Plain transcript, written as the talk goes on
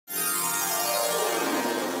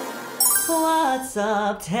What's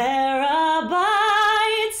up, terabytes?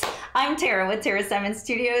 I'm Tara with Tara Simon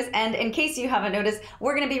Studios, and in case you haven't noticed,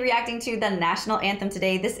 we're going to be reacting to the national anthem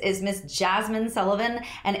today. This is Miss Jazmine Sullivan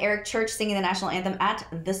and Eric Church singing the national anthem at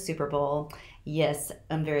the Super Bowl. Yes,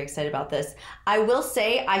 I'm very excited about this. I will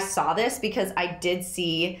say I saw this because I did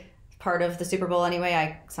see part of the Super Bowl anyway.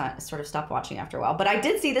 I sort of stopped watching after a while, but I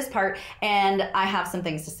did see this part, and I have some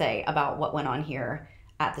things to say about what went on here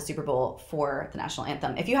at the Super Bowl for the national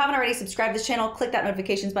anthem. If you haven't already subscribed to this channel, click that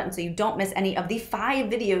notifications button so you don't miss any of the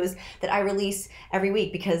 5 videos that I release every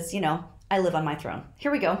week because, you know, I live on my throne.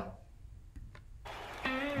 Here we go.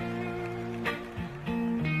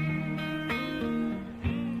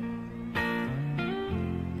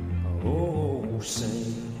 Oh,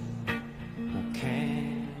 say,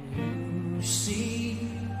 can you see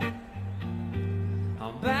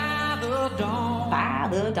by the dawn? By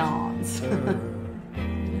the dawns.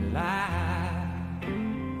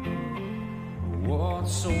 What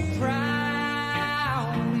so proudly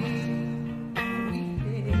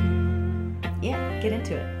yeah, get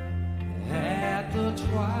into it. At the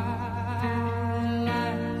twilight's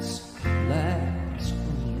last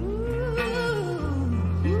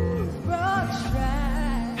broad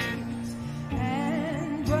stripes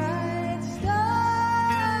and bright stars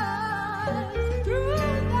through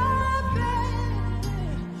the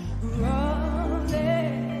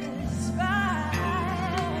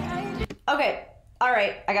Okay, all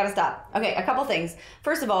right, I gotta stop. Okay, a couple things.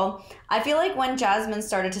 First of all, I feel like when Jazmine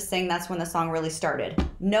started to sing, that's when the song really started.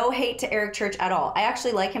 No hate to Eric Church at all. I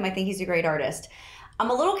actually like him. I think he's a great artist. I'm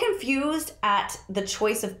a little confused at the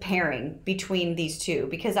choice of pairing between these two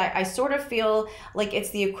because I sort of feel like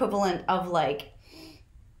it's the equivalent of like,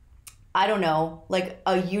 I don't know, like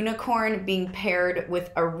a unicorn being paired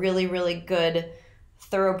with a really, really good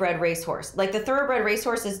thoroughbred racehorse. Like the thoroughbred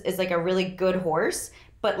racehorse is like a really good horse,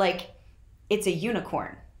 but like, it's a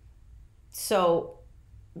unicorn. So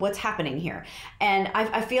what's happening here? And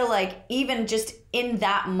I feel like even just in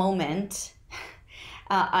that moment,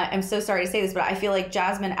 I'm so sorry to say this, but I feel like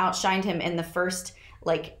Jazmine outshined him in the first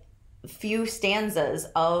like few stanzas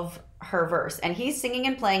of her verse. And he's singing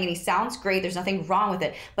and playing and he sounds great. There's nothing wrong with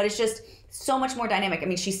it, but it's just so much more dynamic. I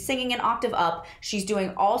mean, she's singing an octave up. She's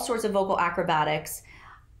doing all sorts of vocal acrobatics.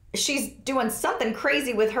 She's doing something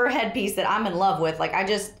crazy with her headpiece that I'm in love with. Like, I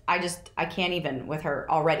can't even with her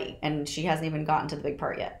already. And she hasn't even gotten to the big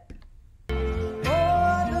part yet.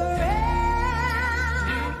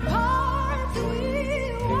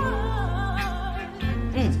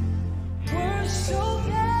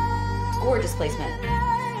 Gorgeous placement.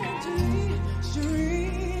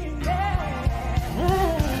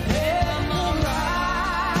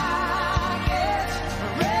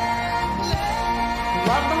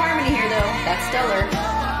 Love the harmony here, though. That's stellar.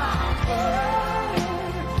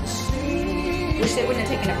 Wish they wouldn't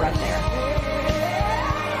have taken a breath there.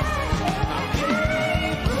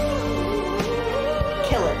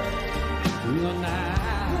 Kill it.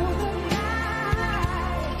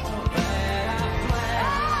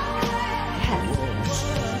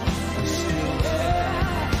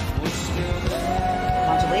 Yes.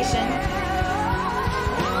 Modulation.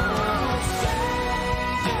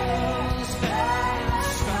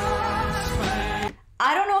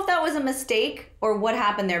 I don't know if that was a mistake or what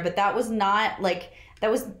happened there, but that was not like,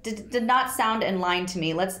 did not sound in line to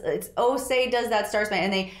me. It's oh say does that Star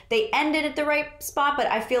Spangled, and they ended at the right spot, but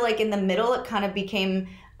I feel like in the middle it kind of became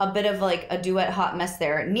a bit of like a duet hot mess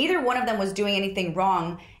there. Neither one of them was doing anything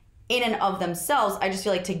wrong in and of themselves. I just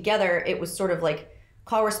feel like together it was sort of like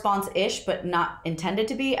call response-ish, but not intended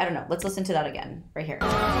to be. I don't know. Let's listen to that again right here.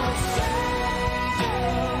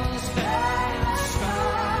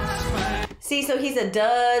 See, so he's a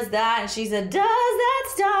does that, and she's a does that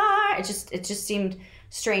star. It just seemed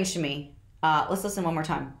strange to me. Let's listen one more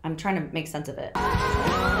time. I'm trying to make sense of it.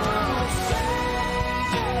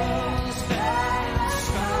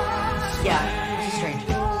 Yeah, it's strange.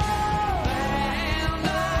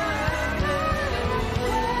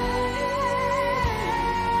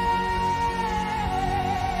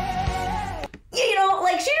 You know,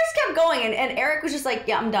 like she just kept going, and Eric was just like,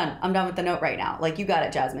 yeah, I'm done. I'm done with the note right now. Like, you got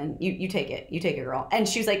it, Jazmine. You take it. You take it, girl. And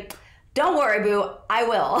she was like, don't worry, boo. I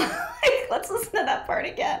will. Like, let's listen to that part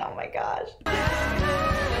again. Oh my gosh.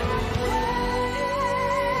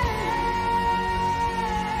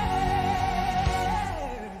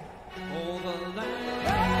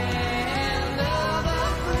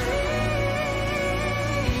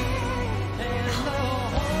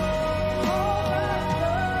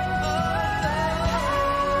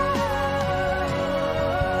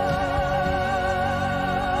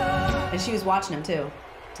 And she was watching him too,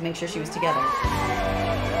 to make sure she was together.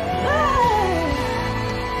 Ah!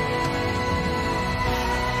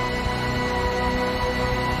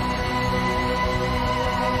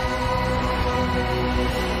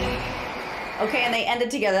 Okay, and they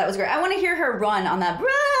ended together. That was great. I want to hear her run on that.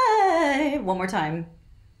 Right. One more time.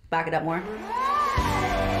 Back it up more.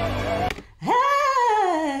 Hey.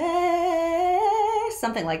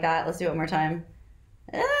 Something like that. Let's do it one more time.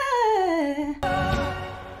 Hey.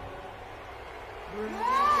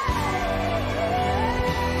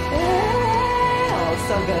 Oh,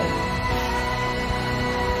 so good.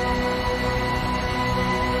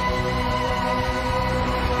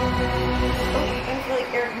 I feel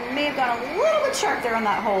like Eric may have gone a little bit sharp there on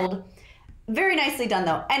that hold. Very nicely done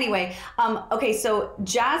though. Anyway, okay, so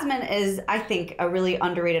Jazmine is, I think, a really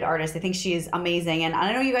underrated artist. I think she is amazing. And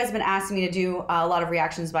I know you guys have been asking me to do a lot of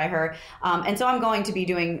reactions by her. And so I'm going to be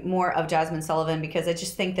doing more of Jazmine Sullivan because I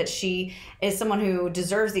just think that she is someone who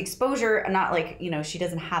deserves the exposure. Not like, you know, she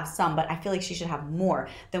doesn't have some, but I feel like she should have more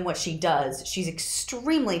than what she does. She's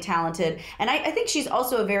extremely talented. And I think she's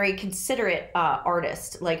also a very considerate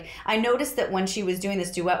artist. Like, I noticed that when she was doing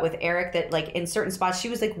this duet with Eric, that like in certain spots, she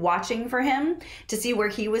was like watching for him to see where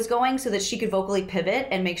he was going so that she could vocally pivot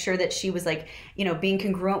and make sure that she was like, you know, being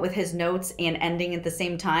congruent with his notes and ending at the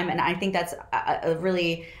same time. And I think that's a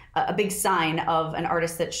really a big sign of an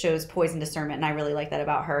artist that shows poise and discernment, and I really like that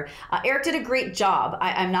about her. Eric did a great job.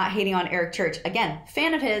 I'm not hating on Eric Church. Again,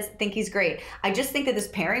 fan of his, think he's great. I just think that this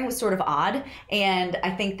pairing was sort of odd, and I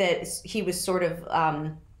think that he was sort of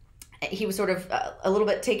a little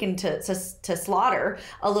bit taken to slaughter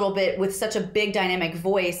a little bit with such a big dynamic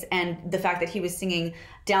voice, and the fact that he was singing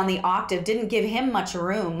down the octave didn't give him much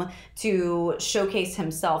room to showcase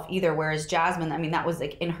himself either. Whereas Jazmine, I mean, that was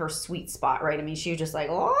like in her sweet spot, right? I mean, she was just like,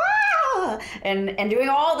 "Wah!" and doing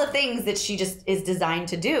all the things that she just is designed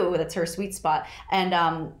to do. That's her sweet spot. And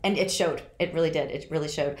it showed. It really did. It really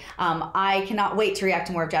showed. I cannot wait to react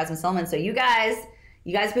to more of Jazmine Sullivan. So you guys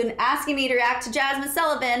have been asking me to react to Jazmine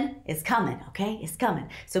Sullivan. It's coming, okay? It's coming.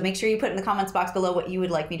 So make sure you put in the comments box below what you would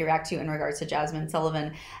like me to react to in regards to Jazmine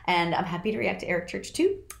Sullivan. And I'm happy to react to Eric Church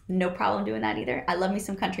too. No problem doing that either. I love me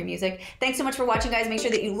some country music. Thanks so much for watching, guys. Make sure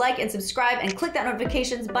that you like and subscribe and click that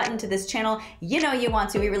notifications button to this channel. You know you want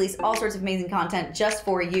to. We release all sorts of amazing content just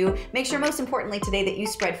for you. Make sure, most importantly today, that you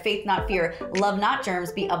spread faith, not fear, love, not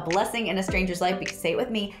germs, be a blessing in a stranger's life, because say it with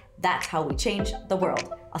me, that's how we change the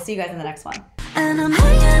world. I'll see you guys in the next one. And I'm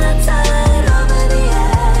hanging outside over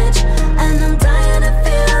the edge.